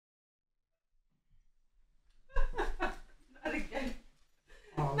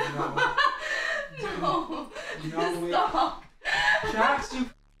No, wait. Stop. Jax, you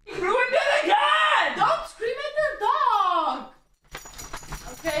ruined it again! Don't scream at the dog!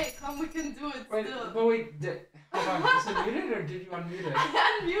 Okay, come, we can do it Wait, still. but wait, hold on, is it muted or did you unmute it? I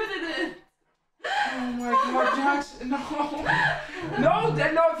unmuted it. Oh my god, Jax, no.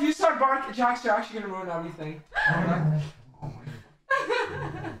 No, if you start barking, Jax, you're actually gonna ruin everything. Oh my god.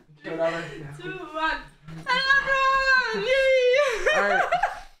 Okay, whatever. Yeah. 2, 1. Hello, Yay!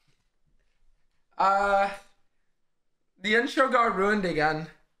 Alright. The intro got ruined again.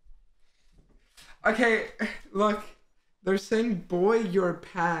 Okay, look. They're saying, boy, your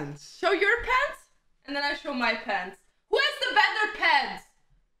pants. Show your pants, and then I show my pants. Who has the better pants?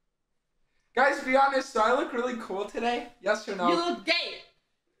 Guys, be honest, do I look really cool today? Yes or no? You look gay.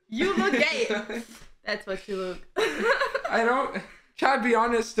 You look gay. That's what you look. I don't... Chad, be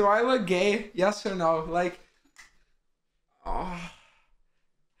honest, do I look gay? Yes or no? Like... Oh...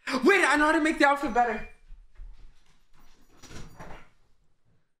 Wait, I know how to make the outfit better.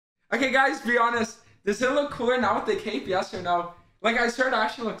 Okay, guys, be honest. Does it look cooler now with the cape? Yes or no? Like, I swear it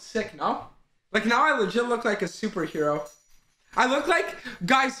actually looks sick, no? Like, now I legit look like a superhero. I look like...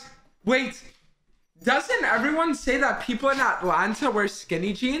 Guys, wait. Doesn't everyone say that people in Atlanta wear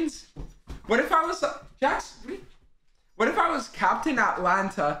skinny jeans? What if I was... Jax, what if I was Captain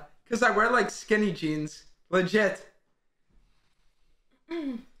Atlanta? Because I wear, like, skinny jeans. Legit.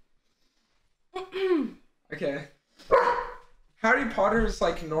 Okay. Harry Potter is,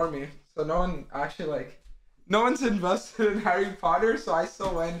 like, normie. So no one actually, like, no one's invested in Harry Potter, so I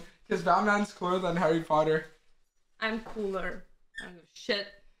still win. Because Batman's cooler than Harry Potter. I'm cooler. I don't give a shit.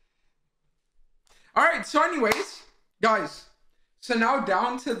 Alright, so anyways, guys. So now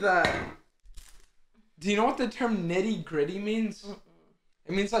down to the... Do you know what the term nitty-gritty means?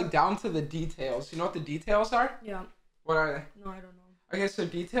 It means, like, down to the details. You know what the details are? Yeah. What are they? No, I don't know. Okay, so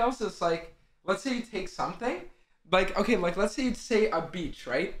details is, like, let's say you take something. Like, okay, like, let's say you say a beach,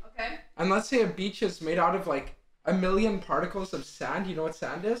 right? Okay. And let's say a beach is made out of, like, 1,000,000 particles of sand. You know what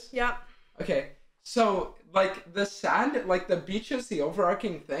sand is? Yeah. Okay, so, like, the sand, like, the beach is the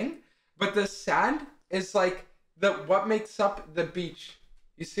overarching thing, but the sand is, like, what makes up the beach.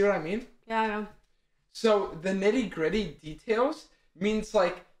 You see what I mean? Yeah, I know. So, the nitty-gritty details means,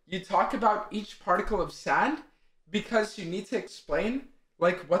 like, you talk about each particle of sand because you need to explain,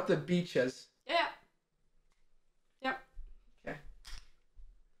 like, what the beach is. Yeah. Yep. Okay.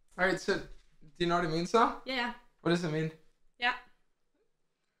 Alright, so, do you know what it means, though? Yeah. What does it mean? Yeah.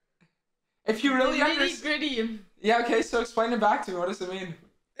 If you really understand... Nitty-gritty. Yeah, okay, so explain it back to me. What does it mean?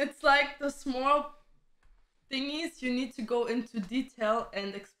 It's like the small thingies you need to go into detail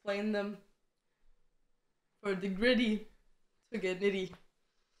and explain them for the gritty to get nitty.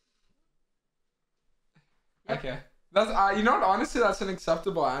 Yep. Okay. That's you know what, honestly, that's an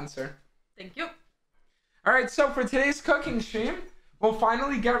acceptable answer. Thank you. Alright, so for today's cooking stream, we'll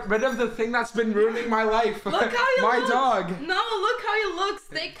finally get rid of the thing that's been ruining my life. Look how you my look. dog. No, look how he looks.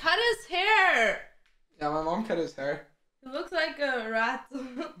 They cut his hair. Yeah, my mom cut his hair. He looks like a rat.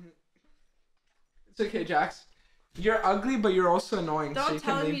 It's okay, Jax. You're ugly, but you're also annoying. Don't so you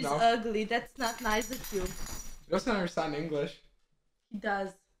tell can him leave he's now. ugly. That's not nice of you. He doesn't understand English. He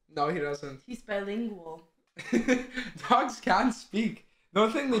does. No, he doesn't. He's bilingual. Dogs can't speak. The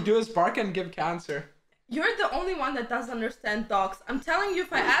only thing they do is bark and give cancer. You're the only one that doesn't understand dogs. I'm telling you,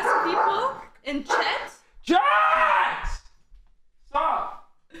 if I ask people in chat... Jax! Stop!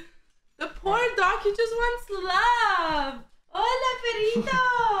 The poor dog, he just wants love. Hola,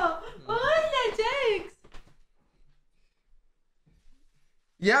 perrito. Hola, Jax.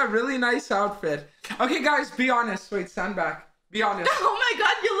 Yeah, really nice outfit. Okay, guys, be honest. Wait, stand back. Be honest. Oh my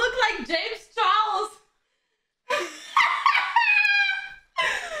god, you look like James Charles.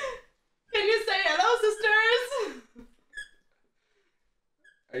 Can you say hello, sisters?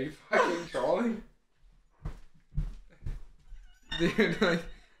 Are you fucking trolling? Dude, like...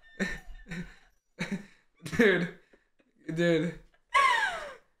 Dude.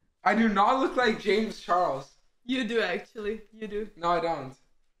 I do not look like James Charles. You do, actually. You do. No, I don't.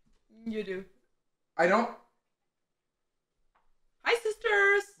 You do. I don't... Hi,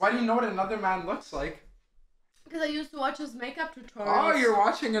 sisters. Why do you know what another man looks like? Because I used to watch his makeup tutorials. Oh, you're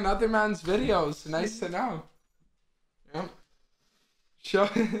watching another man's videos. Nice to know. Yep. Show...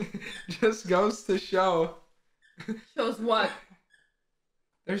 Just goes to show. Shows what?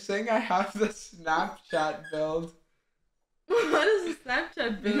 They're saying I have the Snapchat build. What is a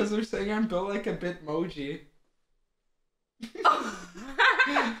Snapchat build? Because they're saying I'm built like a Bitmoji. Oh.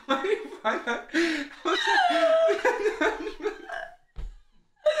 Why do you find that?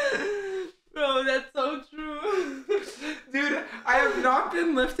 Bro, that's so true. Dude, I have not been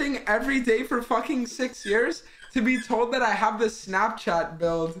been lifting every day for fucking 6 years to be told that I have the Snapchat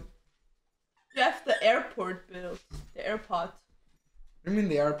build. You have the airport build. The AirPod. What do you mean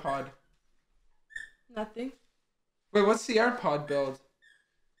the AirPod? Nothing. Wait, what's the AirPod build?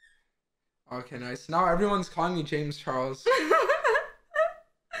 Okay, nice. Now everyone's calling me James Charles.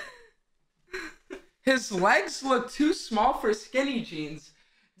 His legs look too small for skinny jeans.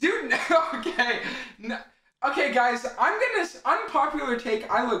 Dude, no, okay. No. Okay, guys, I'm gonna... Unpopular take,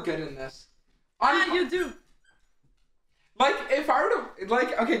 I look good in this. You do. Like, if I were to...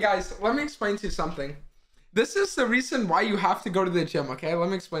 Like, okay, guys, let me explain to you something. This is the reason why you have to go to the gym, okay? Let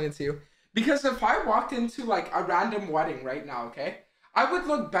me explain it to you. Because if I walked into, like, a random wedding right now, okay? I would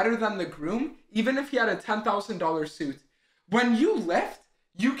look better than the groom, even if he had a $10,000 suit. When you lift,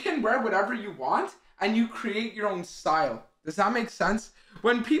 you can wear whatever you want, and you create your own style. Does that make sense?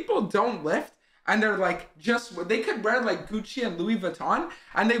 When people don't lift, and they're like, they could wear like Gucci and Louis Vuitton,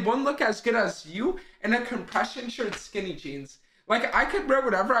 and they won't look as good as you in a compression shirt, skinny jeans. Like, I could wear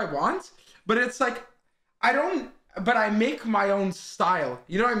whatever I want, but it's like, but I make my own style.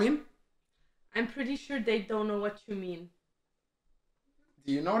 You know what I mean? I'm pretty sure they don't know what you mean.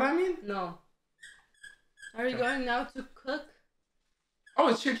 Do you know what I mean? No. Are we going now to cook? Oh,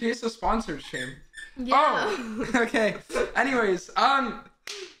 it's your case of sponsored stream. Yeah. Oh, okay. Anyways,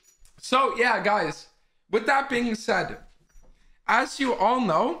 so yeah, guys, with that being said, as you all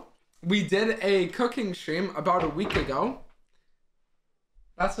know, we did a cooking stream about a week ago.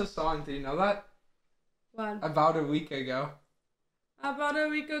 That's a song. Do you know that? What? About a week ago. About a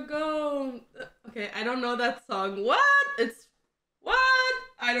week ago. Okay, I don't know that song. What? What?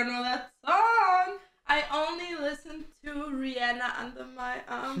 I don't know that song. I only listen to Rihanna Under My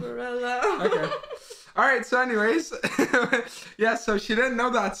Umbrella. Okay. All right. So, anyways, yeah. So she didn't know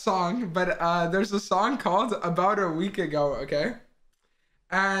that song, but there's a song called "About a Week Ago." Okay,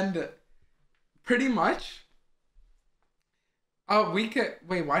 and pretty much a week.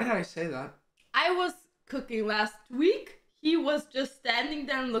 Wait, why did I say that? I was cooking last week. He was just standing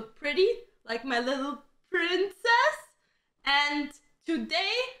there and looked pretty, like my little princess. And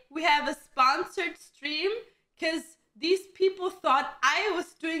today we have a sponsored stream because these people thought I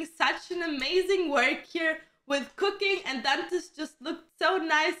was doing such an amazing work here with cooking, and Dantes just looked so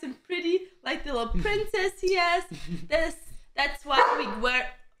nice and pretty, like the little princess he has. That's why we were,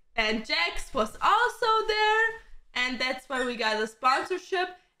 and Jax was also there, and that's why we got a sponsorship.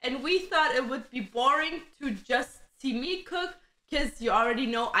 And we thought it would be boring to just see me cook, because you already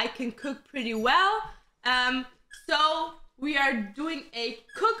know I can cook pretty well. So we are doing a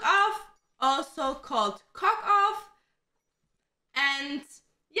cook-off, also called cock-off. And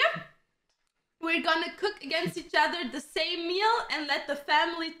yep, we're gonna cook against each other the same meal and let the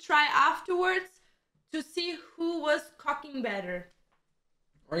family try afterwards to see who was cooking better.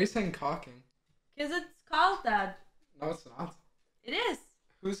 Why are you saying cocking? Because it's called that. No, it's not. It is.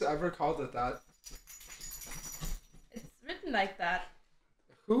 Who's ever called it that? It's written like that.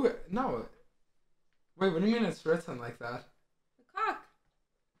 Who? No. Wait, what do you mean it's written like that? The cock.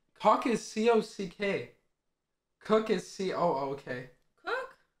 Cock is C-O-C-K. Cook is C-O-O-K.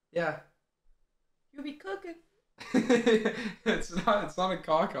 Cook? Yeah. You be cooking. It's not a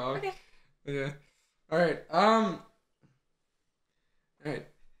cock off. Okay. Yeah. Alright, alright.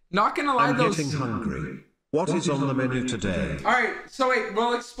 Not gonna lie, I'm those... getting hungry. What is on the menu today? Alright, so wait,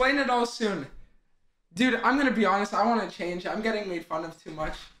 we'll explain it all soon. Dude, I'm gonna be honest, I wanna change. I'm getting made fun of too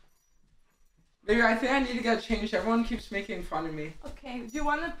much. Maybe I think I need to get changed. Everyone keeps making fun of me. Okay, do you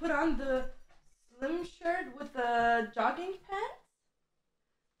want to put on the slim shirt with the jogging pants?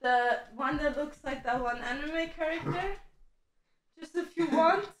 The one that looks like that one anime character? Just if you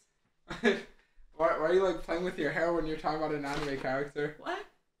want. Why are you like playing with your hair when you're talking about an anime character? What?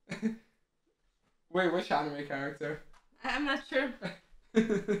 Wait, which anime character? I'm not sure.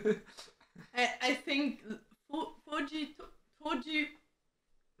 I think Toji,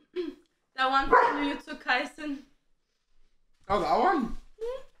 that one from Jujutsu Kaisen. Oh, that one?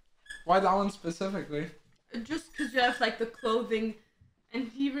 Why that one specifically? Just because you have like the clothing, and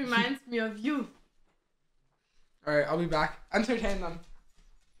he reminds me of you. Alright, I'll be back. Entertain them.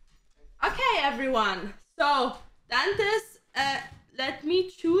 Okay, everyone. So, Dantes let me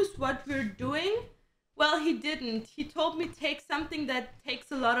choose what we're doing. Well, he didn't. He told me take something that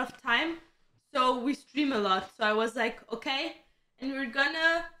takes a lot of time. So we stream a lot. So I was like, okay. And we're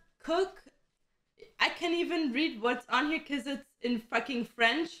gonna cook. I can't even read what's on here because it's in fucking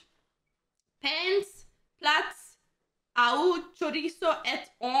French. Pains, plats, au, chorizo et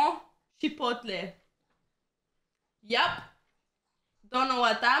en chipotle. Yep. Don't know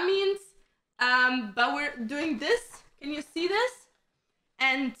what that means. But we're doing this. Can you see this?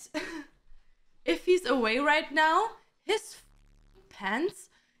 And if he's away right now, his pants,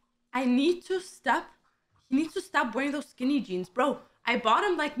 he needs to stop wearing those skinny jeans. Bro, I bought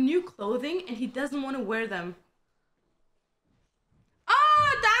him like new clothing and he doesn't want to wear them.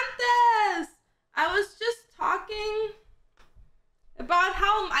 Oh, Dantes! I was just talking about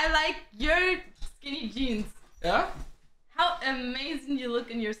how I like your skinny jeans. Yeah? How amazing you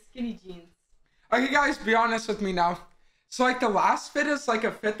look in your skinny jeans. Okay, guys, be honest with me now. So, like, the last fit is, like,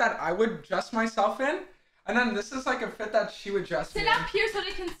 a fit that I would dress myself in. And then this is, like, a fit that she would dress me in. Sit up here so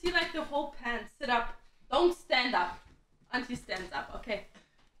they can see, like, the whole pants. Sit up. Don't stand up. Auntie stands up. Okay.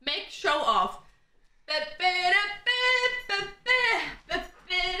 Make show off. I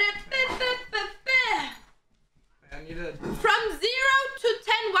need to... From 0 to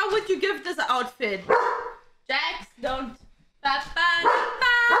 10, what would you give this outfit? Jax, don't.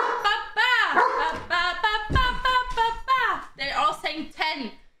 They're all saying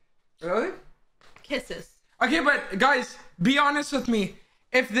 10. Really? Kisses. Okay, but guys, be honest with me.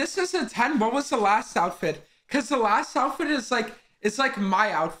 If this is a 10, what was the last outfit? Because the last outfit is like, it's like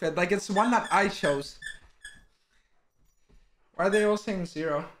my outfit. Like, it's the one that I chose. Why are they all saying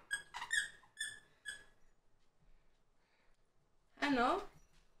 0? I know.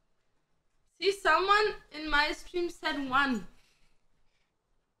 See, someone in my stream said 1.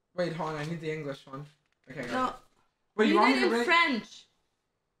 Wait, hold on. I need the English one. Okay, guys. No. Wait, you want Read me it to in read? French.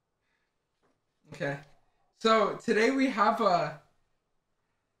 Okay. So, today we have a...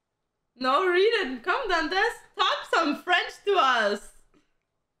 No, read it. Come, Dantes. Talk some French to us.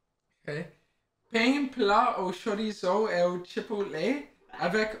 Okay. Pain plat au chorizo et au chipotle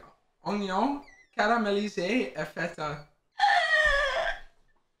avec oignon caramélisé et feta.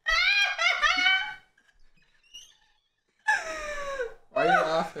 Why are you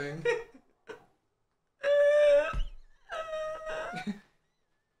laughing?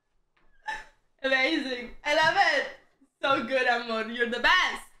 Amazing. I love it. So good, Amor. You're the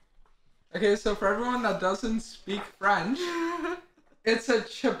best. Okay, so for everyone that doesn't speak French, it's a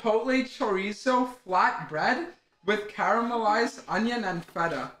chipotle chorizo flatbread with caramelized onion and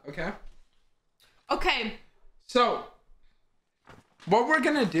feta, okay? Okay. So, what we're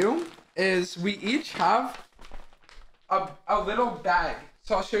gonna do is we each have a little bag.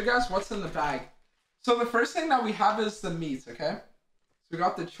 So I'll show you guys what's in the bag. So the first thing that we have is the meat, okay? So we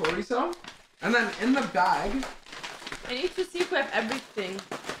got the chorizo. And then in the bag... I need to see if we have everything.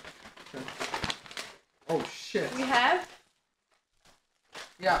 Okay. Oh, shit. We have...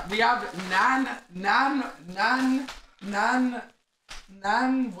 Yeah, we have nan...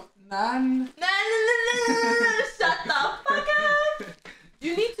 Shut the fuck up!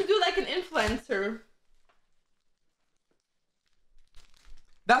 You need to do like an influencer.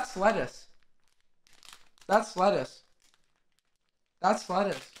 That's lettuce. That's lettuce. That's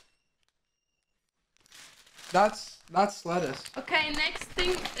lettuce. That's lettuce. Okay, next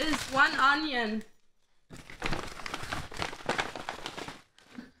thing is 1 onion.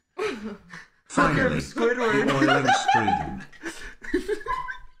 Finally, Squidward. the oiling stream.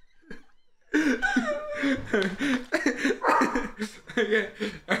 Okay.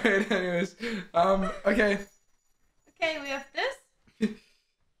 Alright, anyways. Okay. Okay, we have this.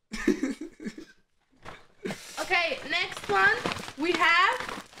 Okay, next one. We have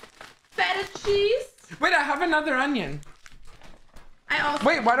feta cheese. Wait, I have another onion.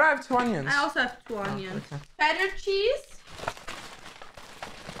 Wait, why do I have 2 onions? I also have 2 onions. Okay. Feta cheese.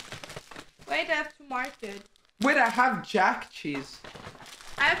 Wait, I have to mark it. Wait, I have jack cheese.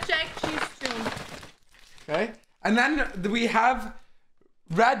 I have jack cheese too. Okay. And then we have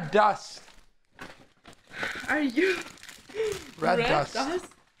red dust. Are you? Red dust.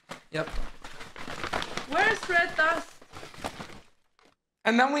 Yep. Where's red dust?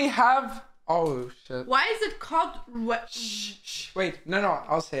 And then we have... Oh, shit. Why is it called Shh. Wait, no,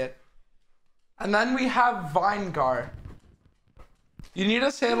 I'll say it. And then we have Vinegar. You need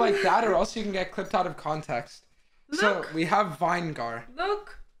to say it like that or else you can get clipped out of context. So Look. we have Vinegar.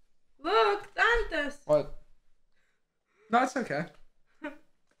 Look, Dantes. What? No, it's okay.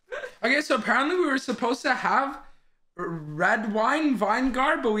 Okay, so apparently we were supposed to have red wine,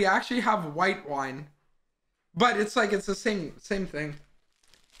 Vinegar, but we actually have white wine. But it's like, it's the same thing.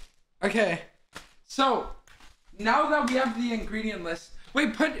 Okay, so now that we have the ingredient list,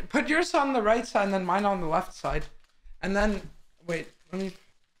 wait, put yours on the right side and then mine on the left side. And then, wait, let me,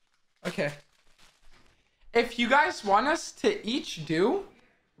 okay. If you guys want us to each do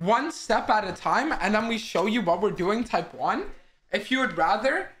 1 step at a time and then we show you what we're doing type 1, if you would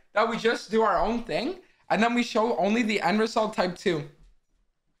rather that we just do our own thing and then we show only the end result type 2.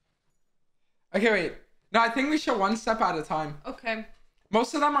 Okay, wait. No, I think we show 1 step at a time. Okay.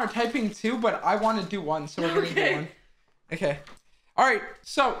 Most of them are typing 2, but I want to do 1, so we're gonna do 1. Okay. All right.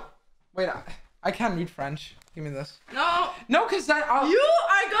 So, wait. I can't read French. Give me this. No. No, because You are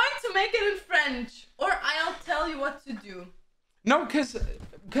going to make it in French, or I'll tell you what to do. No, because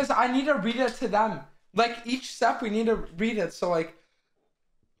I need to read it to them. Like, each step we need to read it. So, like,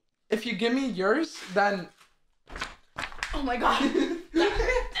 if you give me yours, then... Oh my god.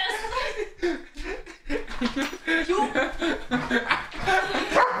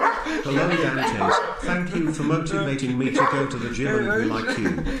 Hello Dantes, thank you for motivating me to go to the gym and be like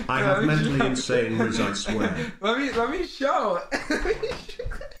you. I have mentally insane moves, I swear. Let me show.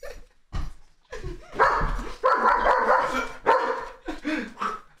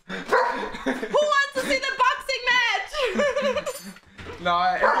 Who wants to see the boxing match? No,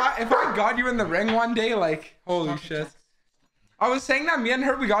 if I got you in the ring one day, like, holy shit. I was saying that me and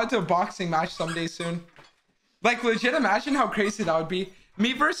her, we got into a boxing match someday soon. Like, legit, imagine how crazy that would be.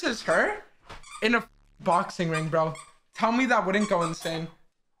 Me versus her in a boxing ring, bro. Tell me that wouldn't go insane.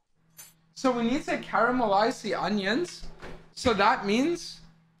 So we need to caramelize the onions. So that means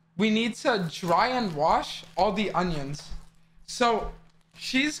we need to dry and wash all the onions. So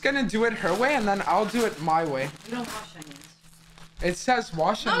she's gonna do it her way and then I'll do it my way. You don't wash onions. It says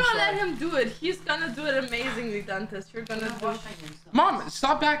wash and No, dry. let him do it. He's gonna do it amazingly, Dantes. You're You gonna don't do wash it. onions. No. Mom,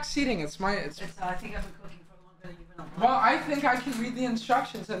 stop backseating. It's my... I think I've been cooking for longer than you've been on. Well, I think I can read the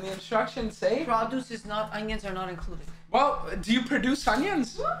instructions, and the instructions say... Produce is not, onions are not included. Well, do you produce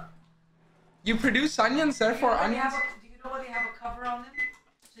onions? You produce onions, therefore onions... Do you know why they have a cover on them?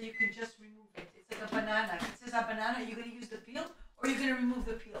 So you can just remove it. It's like a banana. If it says a banana, are you going to use the peel or are you going to remove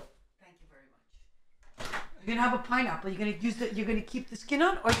the peel? Thank you very much. You're going to have a pineapple. You're going to use the, you're going to keep the skin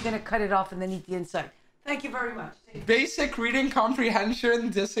on or you're going to cut it off and then eat the inside. Thank you very much. Basic reading comprehension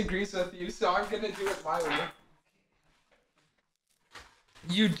disagrees with you, so I'm gonna do it my way.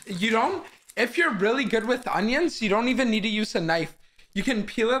 You don't... If you're really good with onions, you don't even need to use a knife. You can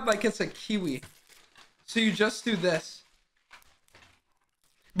peel it like it's a kiwi. So you just do this.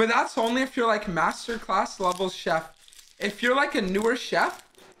 But that's only if you're like masterclass level chef. If you're like a newer chef,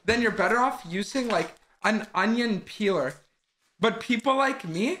 then you're better off using like an onion peeler. But people like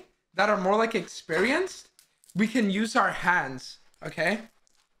me that are more like experienced, we can use our hands, okay?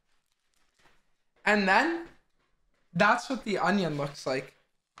 And then that's what the onion looks like.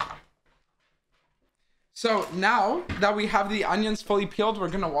 So now that we have the onions fully peeled, we're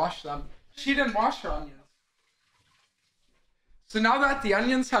gonna wash them. She didn't wash her onions. So now that the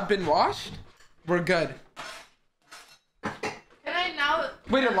onions have been washed, we're good. Can I now...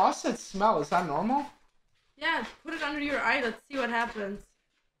 Wait, it lost its smell. Is that normal? Yeah, put it under your eye. Let's see what happens.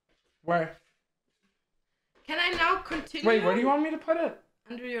 Where? Can I now continue? Wait, where do you want me to put it?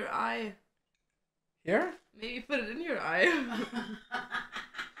 Under your eye. Here? Maybe put it in your eye.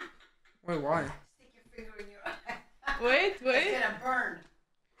 Wait, why? Stick your finger in your eye. Wait. It's going to burn.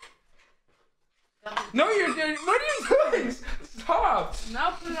 No, you're doing... What are you doing? Stop!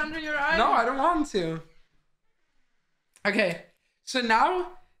 Now put it under your eye. No, I don't want to. Okay, so now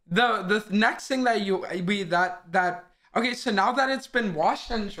the next thing that okay, so now that it's been washed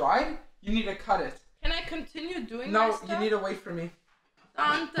and dried, you need to cut it. Can I continue doing No, my stuff? you need to wait for me.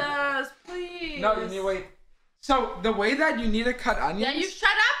 Dantes, please. No, you need to wait. So the way that you need to cut onions. Yeah, you shut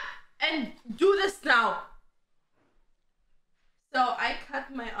up and do this now. So I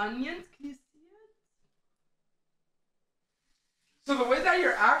cut my onions. Can you see it? So the way that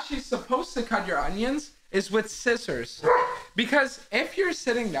you're actually supposed to cut your onions is with scissors. Because if you're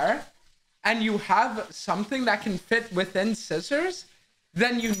sitting there and you have something that can fit within scissors,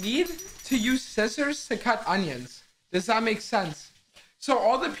 then you need to use scissors to cut onions. Does that make sense? So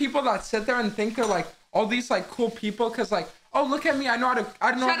all the people that sit there and think they're like all these like cool people because like, oh, look at me, I don't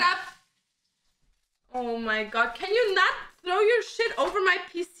know. Shut up. Oh my god, can you not throw your shit over my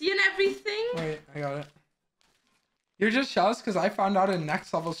PC and everything? Wait, I got it. You're just jealous because I found out a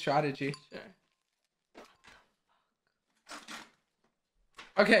next level strategy. Sure.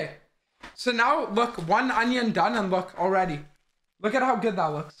 Okay, so now look, one onion done and look already. Look at how good that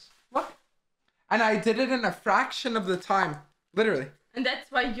looks. Look. And I did it in a fraction of the time, literally. And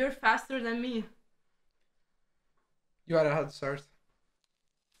that's why you're faster than me. You had a head start.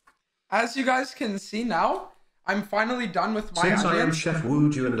 As you guys can see now, I'm finally done with my Since I am onions. Chef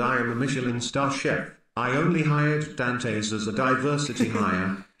Wooju and I am a Michelin star chef, I only hired Dantes as a diversity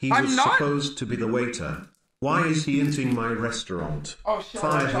hire. He I'm was not- supposed to be the waiter. Why is he entering my restaurant? Oh shit.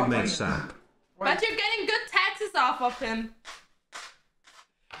 Fire I him dropped ASAP. But you're getting good taxes off of him.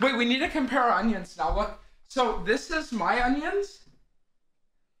 Wait, we need to compare our onions now. Look. So this is my onions.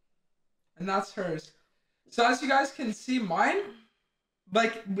 And that's hers. So as you guys can see, mine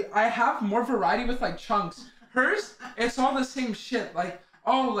like I have more variety with like chunks. Hers, it's all the same shit. Like,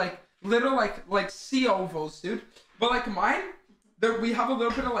 oh, like little like sea ovals, dude. But like mine, there we have a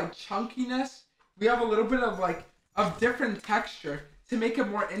little bit of like chunkiness. We have a little bit of like of different texture to make it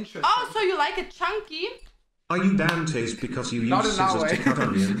more interesting. Oh, so you like it chunky? Are you Dantes because you Not use in that scissors to way. cut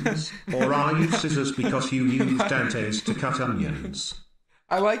onions? Or are you scissors because you use Dantes to cut onions?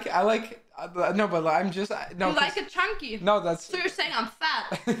 I like no, but I'm just no. You like it chunky? No, that's. So you're saying I'm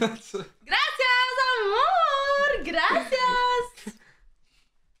fat? That's Gracias, amor. Gracias.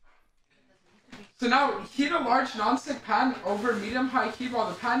 so now heat a large non-stick pan over medium-high heat. While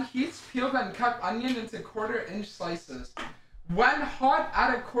the pan heats, peel then cut onion into quarter-inch slices. When hot,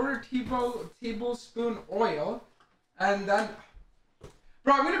 add a quarter tablespoon oil, and then,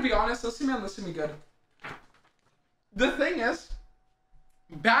 bro, I'm gonna be honest. Listen to me good. The thing is,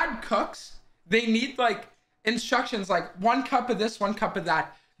 bad cooks, they need like instructions, like 1 cup of this, 1 cup of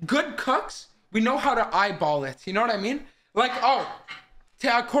that. Good cooks, we know how to eyeball it. You know what I mean? Like, oh,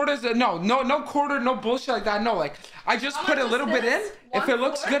 quarters. No quarter, no bullshit like that. No, like I just How put a much little is bit in. this? If it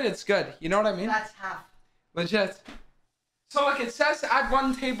looks 1/4? good, it's good. You know what I mean? That's half. Legit. So like it says add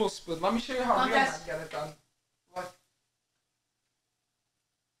 1 tablespoon. Let me show you how real yes. men get it done. Look.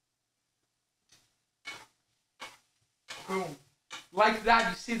 Boom. Like that.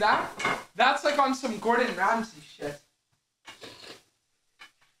 You see that? That's like on some Gordon Ramsay shit.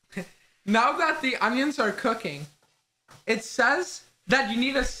 Now that the onions are cooking, it says that you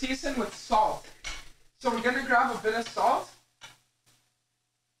need to season with salt. So we're gonna grab a bit of salt.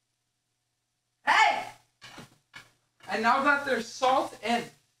 Hey! And now that there's salt in,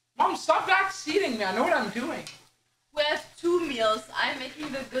 Mom, stop backseating me. I know what I'm doing. We have 2 meals. I'm making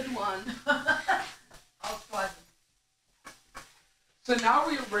the good one. I'll try them. So now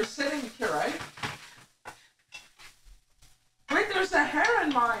we're sitting here, right? Wait, there's a hair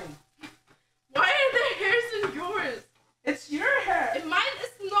in mine. Why are there hairs in yours? It's your hair. In mine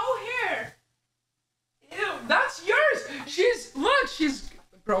is no hair. Ew, that's yours. She's,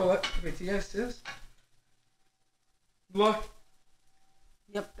 bro, look. Wait, do you guys see this? Look,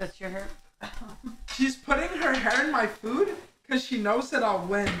 Yep, that's your hair. she's putting her hair in my food because she knows that I'll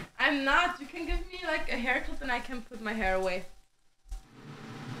win. I'm not. You can give me like a hair clip and I can put my hair away.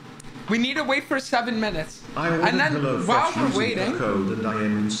 We need to wait for 7 minutes. I ordered And then HelloFresh while we're using waiting, the code and I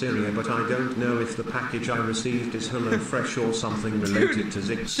am in Syria, but I don't know if the package I received is HelloFresh or something related to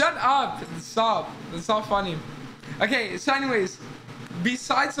Zix. shut up. Stop. It's not funny. Okay, so anyways,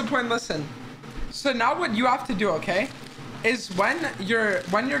 besides the point, listen. So now what you have to do, okay, is when you're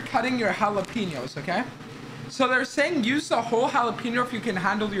cutting your jalapenos, okay? So they're saying use the whole jalapeno if you can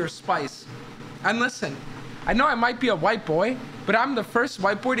handle your spice. And listen, I know I might be a white boy, but I'm the first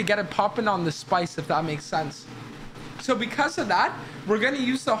white boy to get it popping on the spice, if that makes sense. So because of that, we're gonna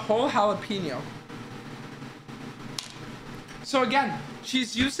use the whole jalapeno. So again,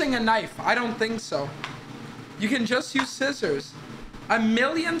 she's using a knife. I don't think so. You can just use scissors.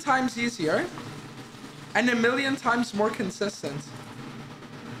 1,000,000 times easier and 1,000,000 times more consistent.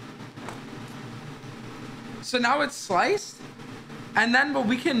 So now it's sliced, and then what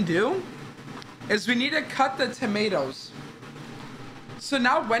we can do is we need to cut the tomatoes. So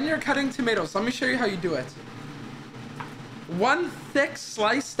now when you're cutting tomatoes, let me show you how you do it. 1 thick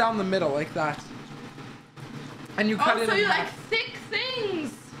slice down the middle like that. And you cut Oh, it so in you half. like thick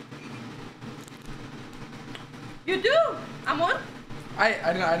things. You do, amor?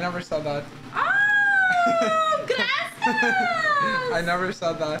 I never said that. Oh, gracias. I never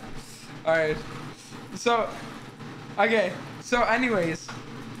said that. Alright. So, okay. So anyways.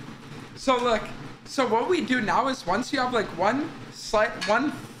 So look. So what we do now is once you have like one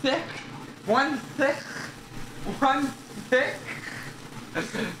thick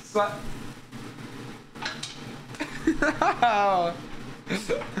so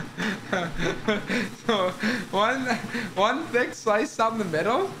one thick slice down the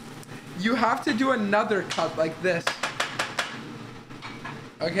middle, you have to do another cut like this.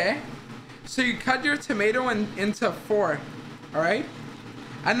 Okay? So you cut your tomato into 4, all right?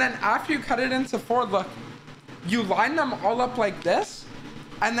 And then after you cut it into 4, look, you line them all up like this,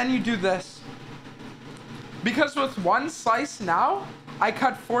 and then you do this. Because with 1 slice now, I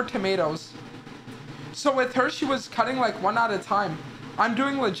cut 4 tomatoes. So with her, she was cutting like 1 at a time. I'm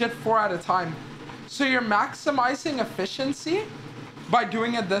doing legit 4 at a time. So you're maximizing efficiency by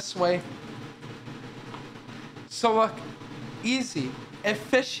doing it this way. So look, easy,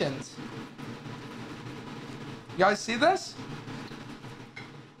 efficient. You guys see this?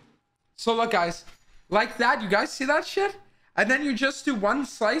 So look, guys, like that. You guys see that shit? And then you just do 1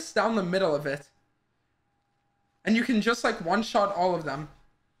 slice down the middle of it. And you can just like one shot all of them.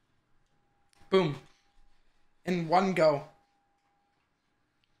 Boom. In one go.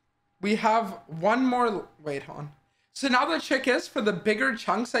 We have one more, wait, hold on. So now the trick is for the bigger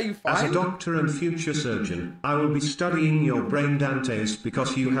chunks that you find. As a doctor and future surgeon, I will be studying your brain, Dantes,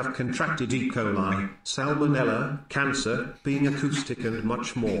 because you have contracted E. coli, salmonella, cancer, being acoustic and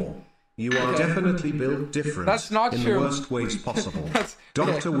much more. You are definitely built different. That's not in true. the worst ways possible.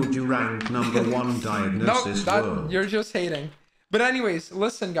 Doctor, would you rank #1 diagnosis world? You're just hating. But anyways,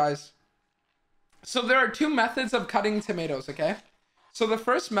 listen guys. So there are two methods of cutting tomatoes, okay? So the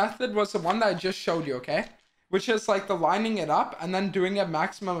first method was the one that I just showed you, okay? Which is like the lining it up and then doing it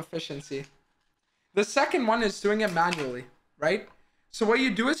maximum efficiency. The second one is doing it manually, right? So what you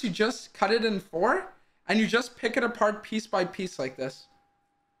do is you just cut it in 4 and you just pick it apart piece by piece like this.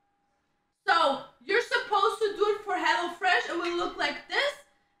 So you're supposed to do it for HelloFresh, it will look like this.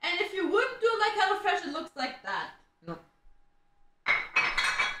 And if you wouldn't do it like HelloFresh, it looks like that. No.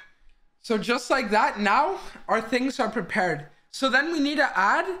 So just like that, now our things are prepared. So then we need to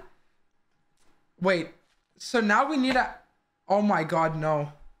add, wait, so now we need to, oh my God,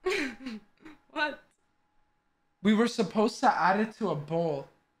 no. What? We were supposed to add it to a bowl.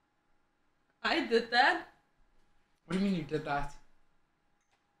 I did that. What do you mean you did that?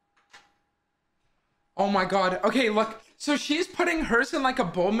 Oh my God. Okay, look. So she's putting hers in like a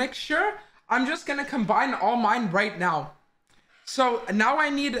bowl mixture. I'm just gonna combine all mine right now. So now I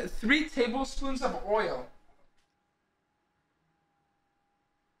need 3 tablespoons of oil.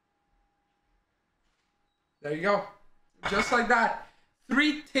 There you go. Just like that.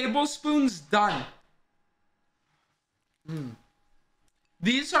 3 tablespoons done.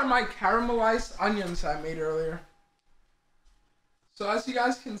 These are my caramelized onions I made earlier. So as you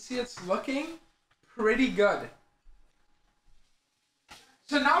guys can see, it's looking pretty good.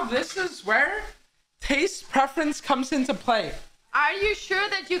 So now this is where taste preference comes into play. Are you sure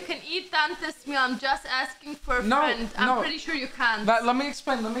that you can eat Dantes meal? I'm just asking for a friend. I'm pretty sure you can. Let me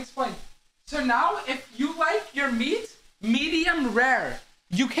explain. So now if you like your meat medium rare,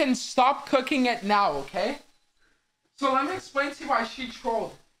 you can stop cooking it now, okay? So let me explain to you why she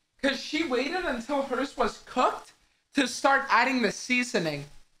trolled. Because she waited until hers was cooked to start adding the seasoning.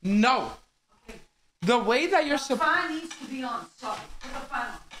 No. Okay. The way that you're The fan needs to be on. Sorry. Put the fan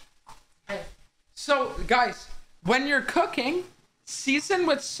on. Okay. So guys, when you're cooking, season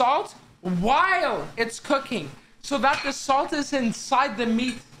with salt while it's cooking so that the salt is inside the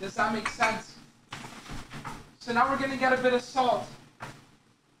meat. Does that make sense? So now we're gonna get a bit of salt.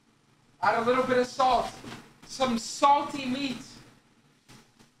 Add a little bit of salt. Some salty meat.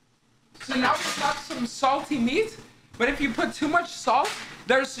 So now we've got some salty meat, but if you put too much salt,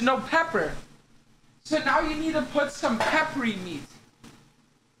 there's no pepper. So now you need to put some peppery meat.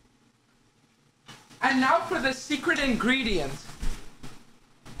 And now for the secret ingredient.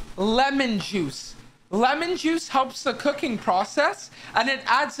 Lemon juice. Lemon juice helps the cooking process and it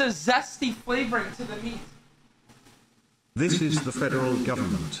adds a zesty flavoring to the meat. This is the federal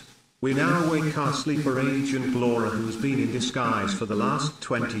government. We now awake our sleeper agent Laura, who's been in disguise for the last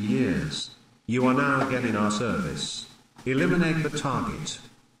 20 years. You are now again in our service. Eliminate the target.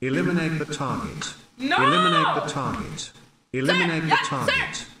 Eliminate the target. No! Eliminate the target. Eliminate the Sir!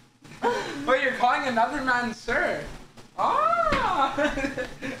 target. But you're calling another man sir. Ah!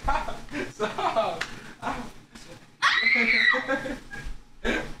 So, ow.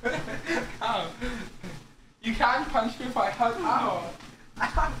 You can't punch me if I hug. Ow.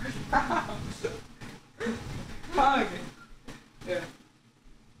 Ow. Ow. Hug. Yeah.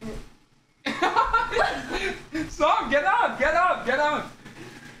 Stop! Get out! Get out! Get out!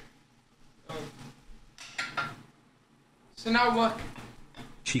 So now look.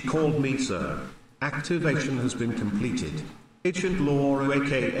 She called me sir. Activation has been completed. Agent Laura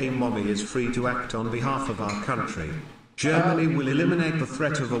aka Mommy is free to act on behalf of our country. Germany will eliminate the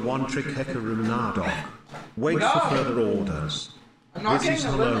threat of a one-trick Hekarum dog. Wait for further orders. This is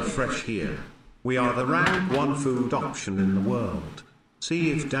HelloFresh here. We are the rank 1 food option in the world.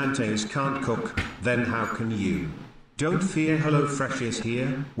 See if Dantes can't cook, then how can you? Don't fear, HelloFresh is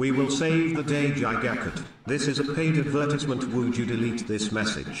here. We will save the day, Gigacut. This is a paid advertisement. Would you delete this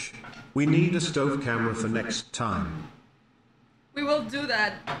message? We need a stove camera for next time. We will do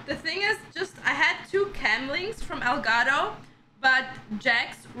that. The thing is, just I had 2 cam links from Elgato, but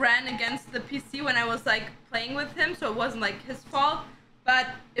Jax ran against the PC when I was like playing with him, so it wasn't like his fault. But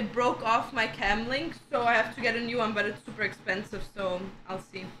it broke off my cam link, so I have to get a new one, but it's super expensive, so I'll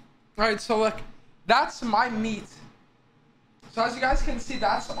see. Alright, so look, that's my meat. So as you guys can see,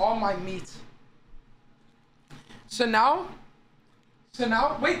 that's all my meat. So now, So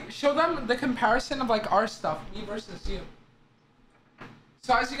now, wait, show them the comparison of like our stuff, me versus you.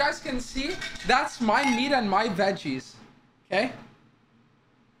 So as you guys can see, that's my meat and my veggies. Okay?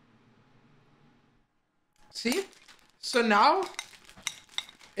 See? So now,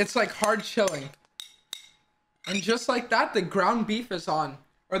 it's like hard chilling. And just like that, the ground beef is on.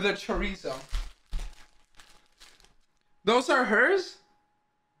 Or the chorizo. Those are hers.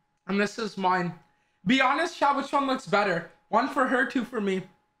 And this is mine. Be honest, chat, which one looks better? One for her, two for me.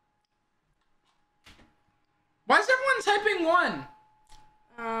 Why is everyone typing one?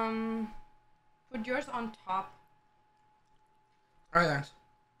 Put yours on top. Alright, thanks.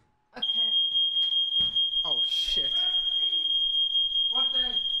 Okay. Oh, shit. What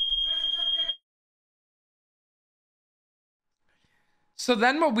thing? So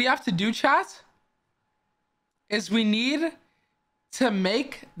then what we have to do, chat, is we need to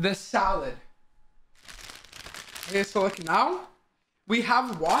make the salad. Okay, so look now. We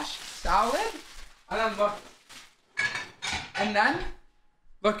have washed salad. And then look. And then,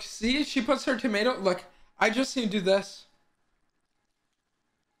 look, see, she puts her tomato. Look, I just need to do this.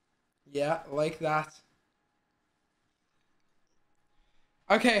 Yeah, like that.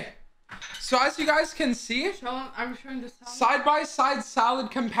 Okay, so as you guys can see, I'm showing the salad. side by side salad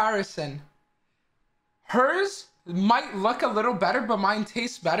comparison. Hers might look a little better, but mine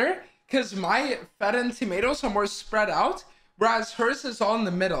tastes better because my feta and tomatoes are more spread out, whereas hers is all in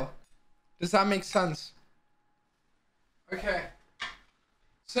the middle. Does that make sense? Okay.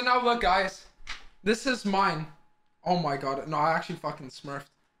 So now look, guys. This is mine. Oh my god. No, I actually fucking smurfed.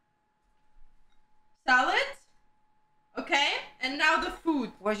 Salad. Okay, and now the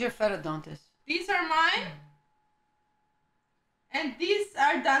food. Where's your feta, Dantes? These are mine. And these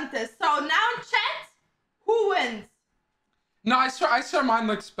are Dantes. So now chat, who wins? No, I swear mine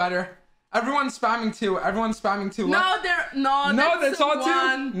looks better. Everyone's spamming two. Everyone's spamming two. No, no, that's a all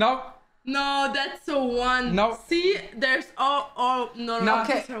one. two. Nope. No, that's a one. No. See, there's no.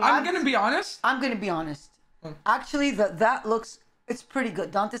 Okay, I'm gonna be honest. I'm gonna be honest. Actually, that looks, it's pretty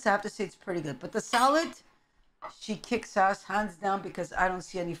good. Dantes, I have to say it's pretty good. But the salad, she kicks ass hands down because I don't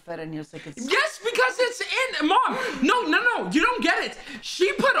see any feta in here. It's like it's... Yes, because it's in. Mom, no. You don't get it.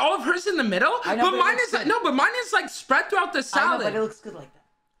 She put all of hers in the middle, I know, but but mine it is looks like, no, but mine is like spread throughout the I salad. know, but it looks good like that.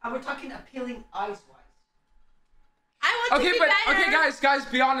 And we're talking appealing eyes-wise. I want to Okay, be but better. okay, guys,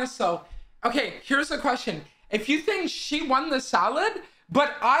 be honest though. Okay, here's the question. If you think she won the salad,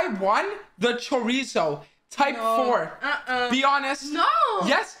 but I won the chorizo, type 4. Be honest. No.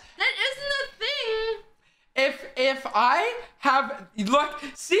 Yes. That isn't a thing. If I have, look,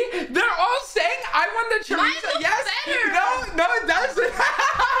 see, they're all saying I won the chorizo. Mine looks Yes. better. No, it doesn't.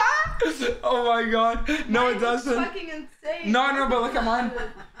 Oh my god. No, Mine it looks doesn't. fucking insane. No, but look at mine.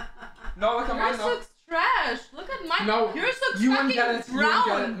 No, look at mine. Yours No. looks trash. Look at mine. No, Yours looks you fucking wouldn't get it. You brown.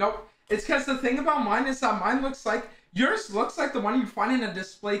 wouldn't get it. Nope. It's because the thing about mine is that mine looks like, yours looks like the one you find in a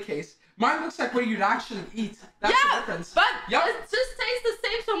display case. Mine looks like what you'd actually eat. That's the difference. But Yep. it just tastes the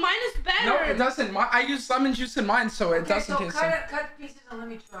same, so mine is better. No, it doesn't. I use lemon juice in mine, so it Okay, doesn't so taste the same. cut pieces and let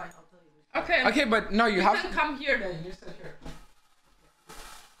me try. I'll tell you. Okay. Okay, but no, you You have can to. come here. Yeah, you sit here.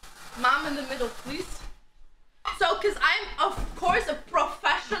 Mom in the middle, please. So, because I'm, of course, a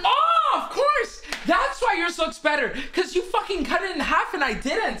professional. Oh, of course! That's why yours looks better. Because you fucking cut it in half and I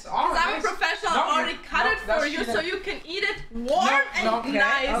didn't. Oh, Because I'm a nice. professional, No, I already cut it that's for you cheating. so you can eat it warm No, and okay,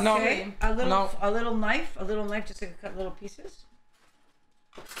 nice. No. Okay, a little knife just to cut little pieces.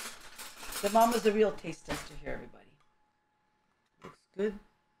 The mom is the real taste tester here, everybody. Looks good.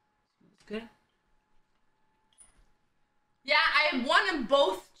 Looks good. Yeah, I won in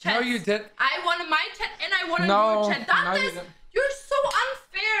both chats. No, you did. I won in my chat and I won in No, your chat. no, you Dantes, didn't. you're so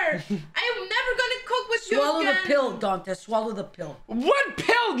unfair. I am never gonna cook with Swallow you the again. pill, Dantes. Swallow the pill. What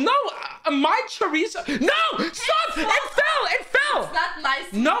pill? No, my chorizo. No, stop! It fell. It's not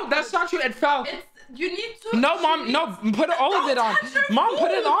nice. No, that's not true. It fell. It's, you need to. No, she mom, needs- no. Put all of Don't it on. touch her Mom,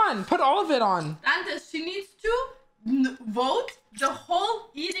 put it food. on. Put all of it on. Dantes, she needs to vote the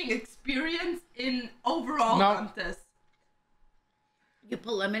whole eating experience in overall, No. Dantes. You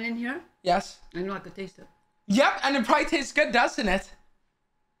put lemon in here? Yes. I know I could taste it. Yep, and it probably tastes good, doesn't it?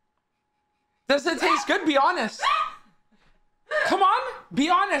 Does it taste good? Be honest. Come on, be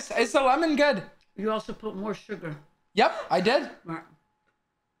honest. Is the lemon good? You also put more sugar. Yep, I did. Right.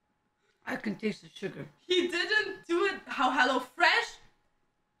 I can taste the sugar. He didn't do it how HelloFresh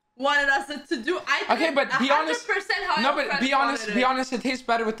wanted us to do. I did Okay, but be honest. 100% how No, but HelloFresh be honest. wanted Be it. honest. It tastes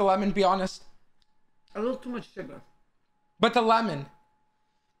better with the lemon. Be honest. A little too much sugar. But the lemon.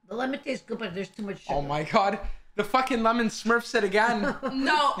 The lemon tastes good, but there's too much sugar. Oh my god. The fucking lemon smurfs it again.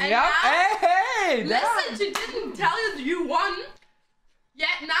 No, and Yep. now, Hey. listen, she didn't tell you you won. Yeah,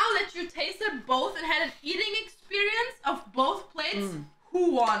 now that you tasted both and had an eating experience of both plates,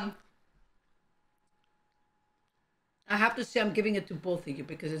 who won? I have to say I'm giving it to both of you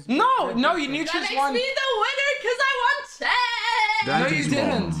because it's... No, you need to That choose makes one. me the winner because I won 10! No, That you is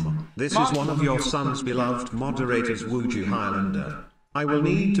didn't. Mom. This Mom. is one of your son's beloved moderators, Wuju Highlander. I will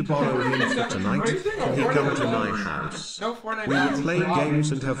need to borrow him for tonight. Can he come to my house? No Fortnite. We will play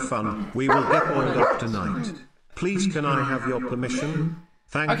games and have fun. We will get oiled up tonight. Please, can I have your permission?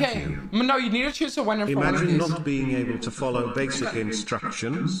 Thank Okay, you. no, you need to choose a winner for one of Imagine these. not being able to follow basic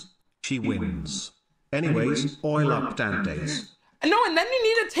instructions. She wins. Anyways, oil up Dantes. No, and then you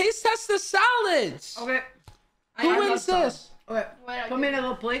need to taste test the salads. Okay. Who wins this? Okay. Put me in a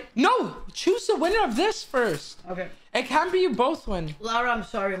little plate. No, choose the winner of this first. Okay. It can't be you both win. Laura, I'm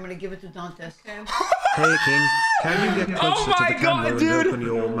sorry. I'm going to give it to Dantes. Hey King, can you get closer Oh my to the camera god, and dude! open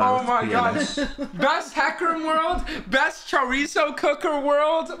your Oh mouth, my god. PLS? Best hacker world, best chorizo cooker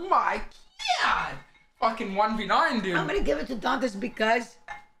world. My god. Fucking 1v9, dude. I'm going to give it to Dantes because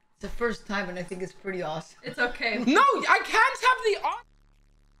it's the first time and I think it's pretty awesome. It's okay. No, I can't have the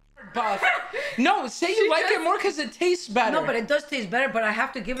buff. No, say you like it more because it tastes better. No, but it does taste better, but I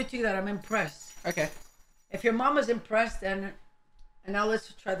have to give it to you that I'm impressed. Okay. If your mama's impressed, and now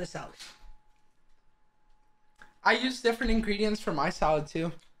let's try the salad. I use different ingredients for my salad too.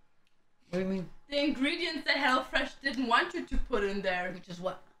 What do you mean? The ingredients that HelloFresh didn't want you to put in there. Which is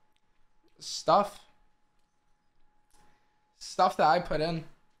what? Stuff that I put in.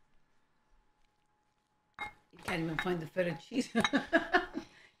 You can't even find the feta cheese.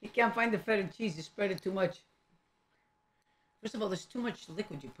 You can't find the feta cheese. You spread it too much. First of all, there's too much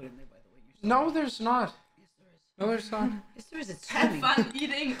liquid you put in there, by the way. No, there's not. Yes, there is. No, there's not. Yes, there is. It's Have swimming. fun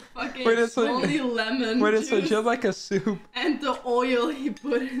eating fucking Wait, it's like- only lemon Wait, it's juice legit like a soup. and the oil he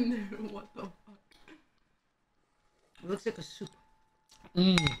put in there. What the fuck? It looks like a soup.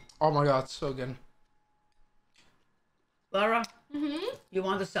 Oh my god, it's so good. Laura, you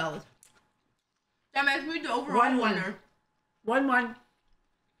want the salad? That makes me the overall 1-1. winner. 1-1.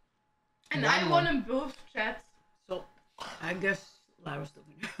 And I won in both chats. So, I guess Laura's the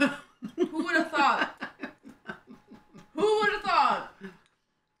winner. Who would have thought? Who would have thought?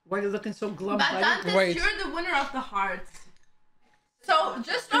 Why are you looking so glum? But Dantes, Wait. you're the winner of the hearts. So,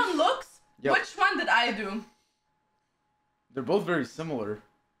 just on looks, Yep. which one did I do? They're both very similar.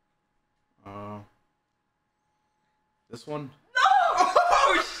 This one.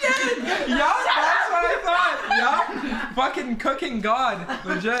 Oh shit! Yeah, that's what I thought. Yeah, fucking cooking god,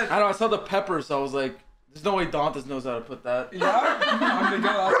 legit. I don't know, I saw the pepper, so I was like, there's no way Dantes knows how to put that. Yeah, I'm gonna go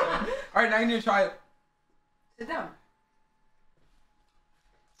that way. All right, now you need to try it. Sit down.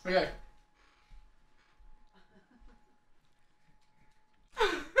 Okay. You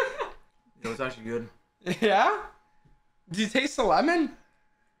know, it's actually good. Yeah? Did you taste the lemon?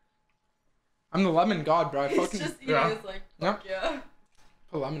 I'm the lemon god, bro. I He's fucking just eating. yeah. It's like, fuck yeah.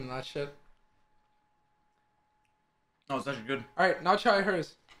 put lemon in that shit. No, it's actually good. All right, now try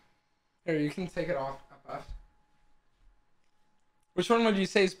hers. Here, you can take it off. Which one would you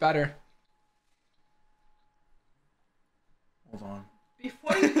say is better? Hold on.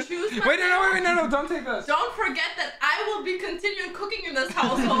 Before you choose Wait, no, don't take this. don't forget that I will be continuing cooking in this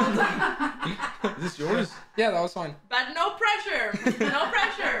household. Is this yours? Yeah, that was fine. But no pressure. No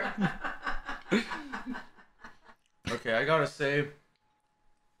pressure. Okay, I gotta say,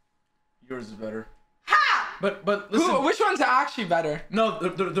 yours is better. Ha! But listen, Which one's actually better? no,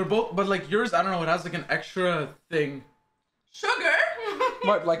 they're both. But like yours, I don't know. It has like an extra thing. Sugar?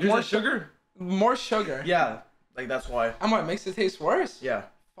 What, like Yours more has sugar? More sugar. Yeah, like that's why. And what makes it taste worse? Yeah.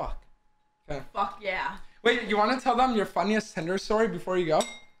 Fuck. Okay. Fuck yeah. Wait, you want to tell them your funniest Tinder story before you go?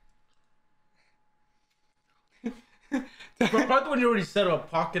 Probably the one you already said about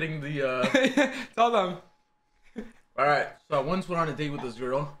pocketing the. Tell them. All right. So I once went on a date with this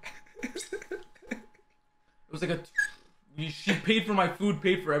girl. It was like she paid for my food,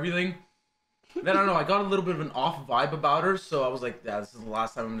 paid for everything. Then I don't know, I got a little bit of an off vibe about her, so I was like, yeah, this is the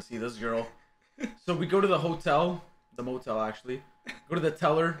last time I'm gonna see this girl. So we go to the motel actually. Go to the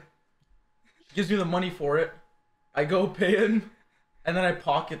teller. She gives me the money for it. I go pay in, and then I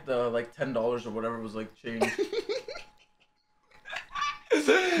pocket the like $10 or whatever was like change.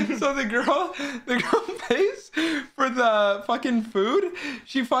 So the girl pays for the fucking food.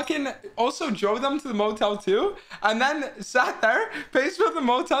 She fucking also drove them to the motel too, and then sat there, pays for the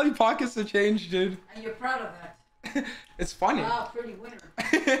motel, he pockets the change, dude. And you're proud of that. It's funny. Wow, pretty winner.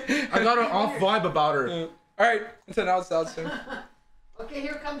 I got an off vibe about her. All right, so now it's out soon. Okay,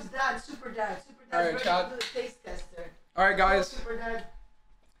 here comes Dad, Super Dad. Super Dad's All right, ready Chad. to do the taste tester. All right, guys. Super Dad.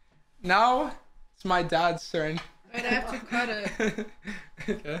 Now it's my dad's turn. Wait, I have to cut it.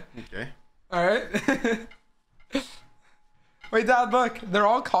 Okay. Okay. All right. Wait, Dad, look. They're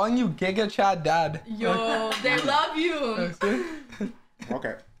all calling you Giga Chad Dad. Yo, they love you.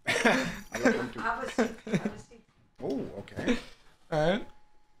 Okay. I love them too. Have a seat. Have a seat. Oh, okay. All right.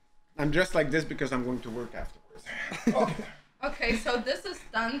 I'm dressed like this because I'm going to work afterwards. Okay. Okay, so this is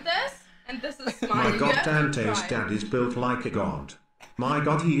Dantes, and this is mine. My You god, have to Dante's try. dad is built like a god. My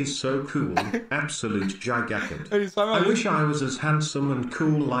god, he is so cool. Absolute gigackard. Hey, so I wish I was as handsome and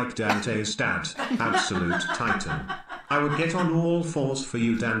cool like Dante's dad. Absolute titan. I would get on all fours for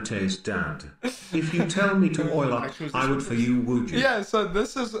you, Dante's dad. If you tell me to oil up, I would for you, would you? Yeah, so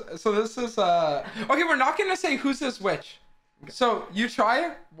this is okay, we're not gonna say whose is which. So you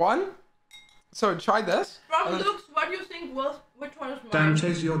try one. So try this. From looks, what do you think which one is mine?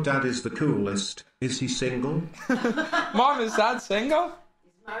 Dante's your dad is the coolest. Is he single? Mom, is Dad single?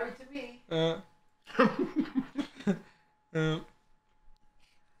 He's married to me.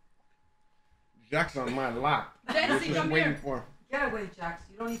 Jack's on my lap. Jesse, come here. for. Get away, Jax.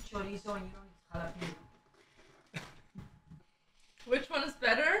 You don't need chorizo and you don't need jalapeno. Which one is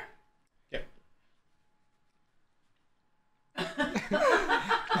better? Yeah.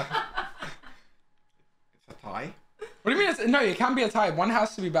 It's a tie. What do you mean? No, it can't be a tie. One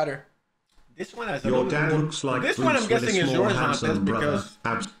has to be better. This one has a Your dad looks like This Bruce one I'm with a guessing is small yours, not handsome this, brother.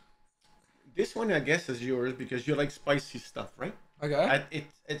 because- This one I guess is yours because you like spicy stuff, right? Okay.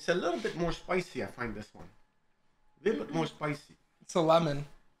 It's a little bit more spicy. I find this one a little bit more spicy. It's a lemon.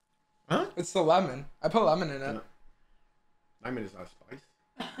 Huh? It's the lemon. I put lemon in it. No. I mean, it's not spice.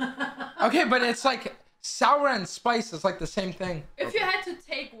 Okay, but it's like sour and spice is like the same thing. If you had to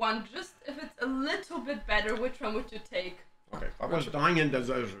take one, just if it's a little bit better, which one would you take? Okay, I was dying in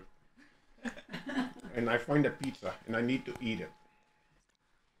desert, and I find a pizza, and I need to eat it.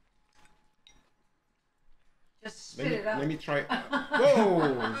 Just spit it out. Let me try.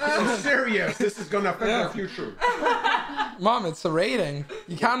 Whoa! This is serious. This is gonna affect Yeah. our future. Mom, it's a rating.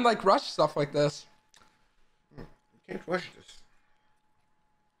 You can't like rush stuff like this. You can't rush this.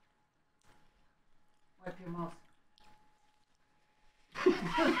 Wipe your mouth.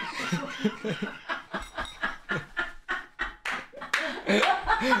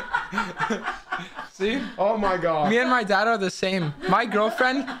 See? Oh my god. Me and my dad are the same. My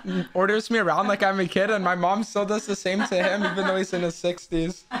girlfriend orders me around like I'm a kid, and my mom still does the same to him, even though he's in his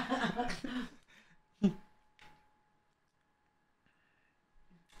 60s.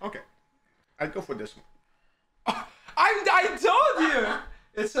 Okay, I'd go for this one. I told you!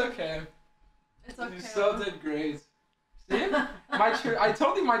 It's okay. It's okay. You still did great. See? I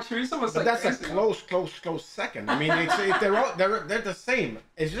told you my chorizo was But like that's a close second. I mean, they're the same.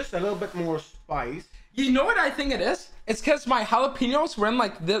 It's just a little bit more spice. You know what I think it is? It's because my jalapenos were in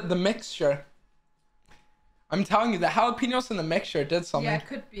like the mixture. I'm telling you, the jalapenos in the mixture did something. Yeah, it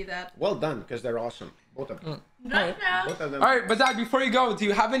could be that. Well done, because they're awesome. Both of them. Right now, Both of them. Alright, but Dad, before you go, do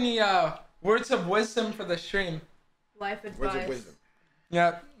you have any words of wisdom for the stream? life Words advice. of wisdom.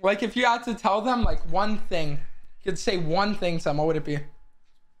 Yeah, like if you had to tell them like one thing, you could say one thing to them, what would it be?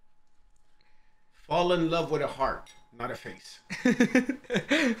 Fall in love with a heart, not a face.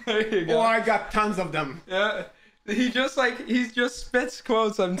 There you go. Oh, I got tons of them. Yeah, he just spits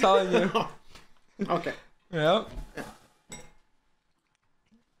quotes, I'm telling you. Okay. Yeah.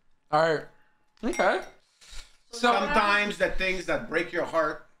 Alright. Okay. So, Sometimes the things that break your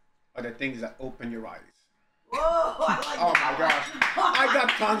heart are the things that open your eyes. Whoa, I like Oh that. my gosh. I got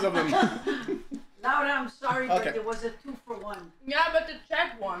tons of them. Now that I'm sorry, Okay. but it was a 2-for-1. Yeah, but the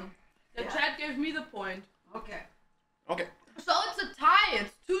chat won. The Yeah. chat gave me the point. Okay. Okay. So it's a tie.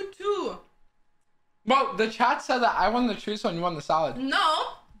 It's 2-2. well, the chat said that I won the chorizo and you won the salad.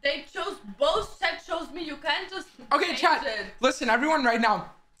 No, they chose both. Chat shows me you can't just. Okay, change chat. it. Listen, everyone, right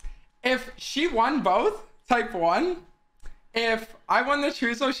now. If she won both, type 1. If I won the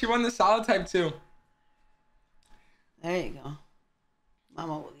chorizo, she won the salad, type 2. There you go.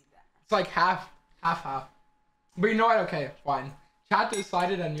 Mama will eat that. It's like half. But you know what? Okay, fine. Chat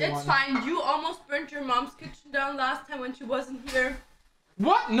decided and you It's won. fine. You almost burnt your mom's kitchen down last time when she wasn't here.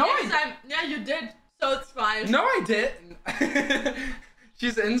 What? No, Next I time, yeah, you did. So it's fine. No, I didn't.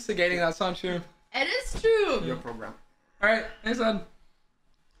 She's instigating. That's not true. It is true. Your program. All right, thanks, Ed.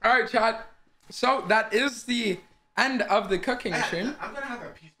 All right, chat. So that is the end of the cooking stream. I'm gonna have a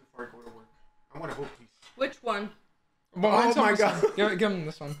piece before I go to work. I want a whole piece. Which one? Well, Oh mine's my almost God. done. Give him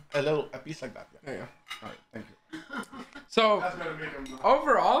this one. A piece like that. Yeah. There you go. All right. Thank you. So That's gonna make them.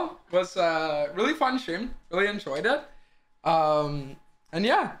 overall, was a really fun stream. Really enjoyed it. And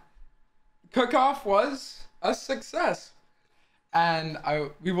yeah, cook-off was a success. And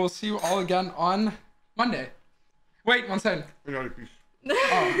we will see you all again on Monday. Wait, one second. Another piece. Oh,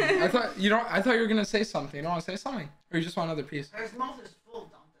 I thought you were gonna say something. You don't want to say something, or you just want another piece? His mouth is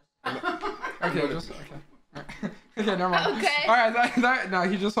full, Dantes. Okay, just okay. All right. Okay, never mind. Okay. All right, no,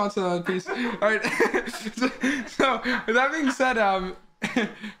 he just wants another piece. All right. so with that being said, hope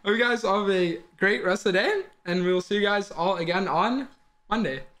you guys all have a great rest of the day, and we will see you guys all again on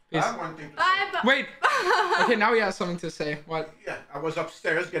Monday. I Peace. have one thing to say. Bye. Wait. Okay, now we have something to say. What? Yeah, I was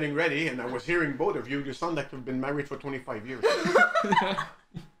upstairs getting ready, and I was hearing both of you. You sound like you've been married for 25 years.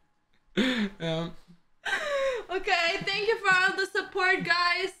 Yeah. Okay, thank you for all the support,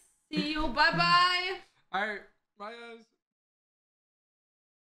 guys. See you. Bye bye. All right. Bye, guys.